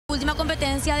Última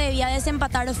competencia debía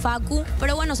desempatar Facu,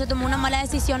 pero bueno, se tomó una mala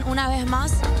decisión una vez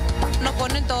más. Nos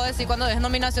ponen todo así cuando es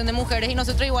nominación de mujeres y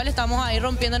nosotros igual estamos ahí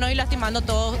rompiéndonos y lastimando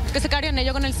todos. Que se carguen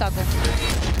ellos con el saco.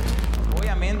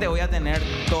 Obviamente voy a tener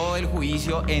todo el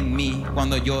juicio en mí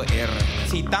cuando yo erre.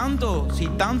 Si tanto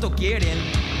quieren...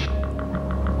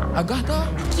 Acá está.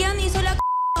 ¿Quién hizo la c***?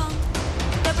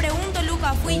 Te pregunto,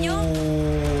 Luca, ¿fui yo?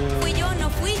 ¿Fui yo? ¿No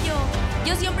fui yo?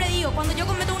 Yo siempre digo, cuando yo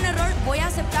cometo un error, voy a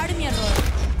aceptar mi error.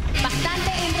 Bastante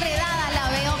enredada la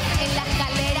veo en la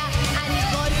escalera a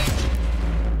Nicole.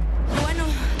 Bueno,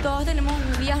 todos tenemos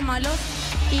días malos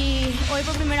y hoy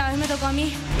por primera vez me tocó a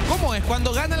mí. ¿Cómo es?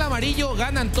 Cuando gana el amarillo,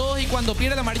 ganan todos y cuando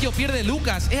pierde el amarillo, pierde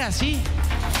Lucas. ¿Es así?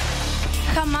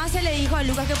 Jamás se le dijo a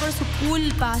Lucas que por su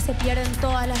culpa se pierden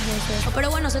todas las veces.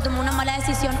 Pero bueno, se tomó una mala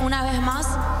decisión una vez más.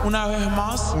 Una vez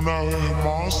más.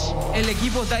 El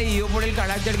equipo está dividido por el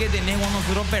carácter que tenemos.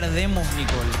 Nosotros perdemos,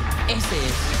 Nicole. Ese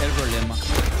es el problema.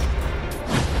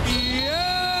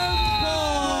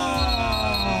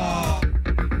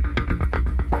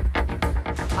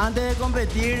 Antes de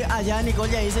competir, allá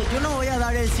Nicole ya dice, yo no voy a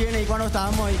dar el 100 ahí cuando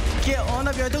estábamos ahí. ¿Qué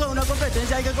onda? Pero esto es una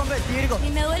competencia, hay que competir.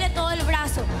 Y me duele todo el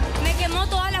brazo. Me quemó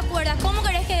toda la cuerda. ¿Cómo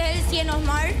querés que dé el 100,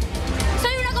 Osmar?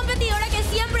 Soy una competidora que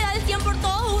siempre da el 100 por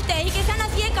todos ustedes y que sean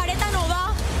así de careta no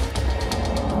va.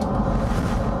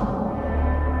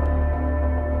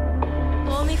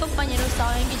 Todos mis compañeros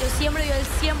saben que yo siempre doy el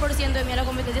 100% de mí a la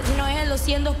competencia, si no es el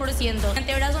 200%. El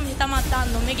antebrazo me está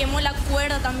matando, me quemó la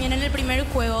cuerda también en el primer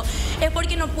juego. Es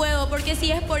porque no puedo, porque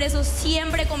si es por eso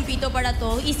siempre compito para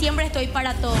todos y siempre estoy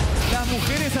para todos. Las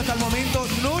mujeres hasta el momento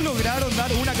no lograron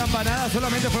dar una campanada,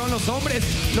 solamente fueron los hombres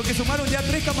los que sumaron ya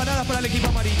 3 campanadas para el equipo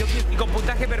amarillo. Y con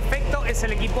puntaje perfecto es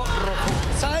el equipo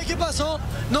rojo. ¿Sabe qué pasó?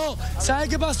 No, ¿sabe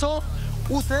qué pasó?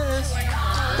 Ustedes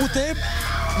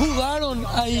dudaron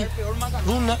ahí,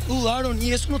 dudaron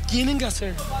y eso no tienen que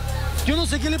hacer. Yo no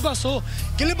sé qué le pasó.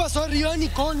 ¿Qué le pasó arriba a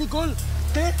Nicole? Nicole,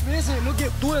 3 veces lo que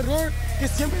tu error que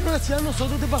siempre nos hacían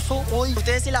nosotros te pasó hoy.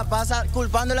 Ustedes se la pasan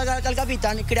culpándole al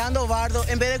capitán, creando bardo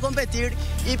en vez de competir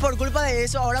y por culpa de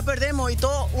eso ahora perdemos y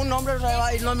todo un hombre va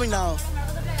a ir nominado.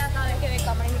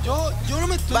 Yo no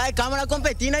me estoy... Va de cámara,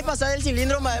 competir y pasar el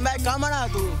cilindro, va de cámara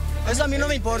tú. Eso a mí no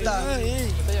me importa.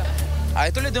 A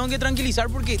esto le tengo que tranquilizar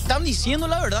porque están diciendo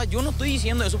la verdad. Yo no estoy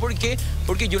diciendo eso porque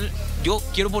yo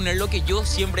quiero poner lo que yo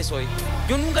siempre soy.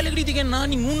 Yo nunca le critiqué nada a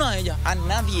ninguna de ellas, a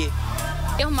nadie.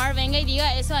 Que Osmar venga y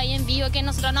diga eso ahí en vivo, que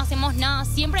nosotros no hacemos nada.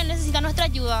 Siempre necesita nuestra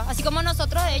ayuda, así como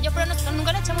nosotros de ellos, pero nosotros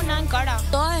nunca le echamos nada en cara.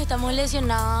 Todas estamos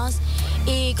lesionadas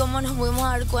y como nos pudimos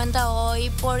dar cuenta hoy,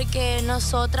 porque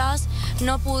nosotras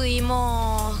no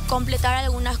pudimos completar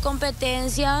algunas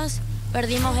competencias,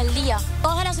 perdimos el día.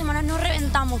 Todas las semanas nos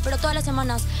reventamos, pero todas las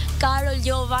semanas, Carol,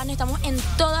 yo, Van, estamos en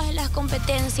todas las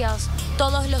competencias,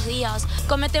 todos los días.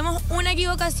 Cometemos una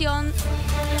equivocación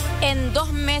en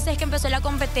 2 meses que empezó la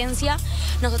competencia.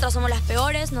 Nosotras somos las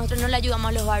peores, nosotros no le ayudamos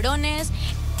a los varones.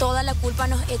 Toda la culpa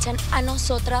nos echan a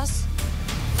nosotras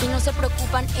y no se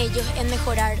preocupan ellos en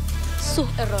mejorar sus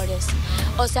errores.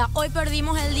 O sea, hoy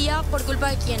perdimos el día por culpa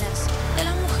de ¿quiénes? De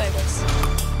las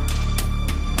mujeres.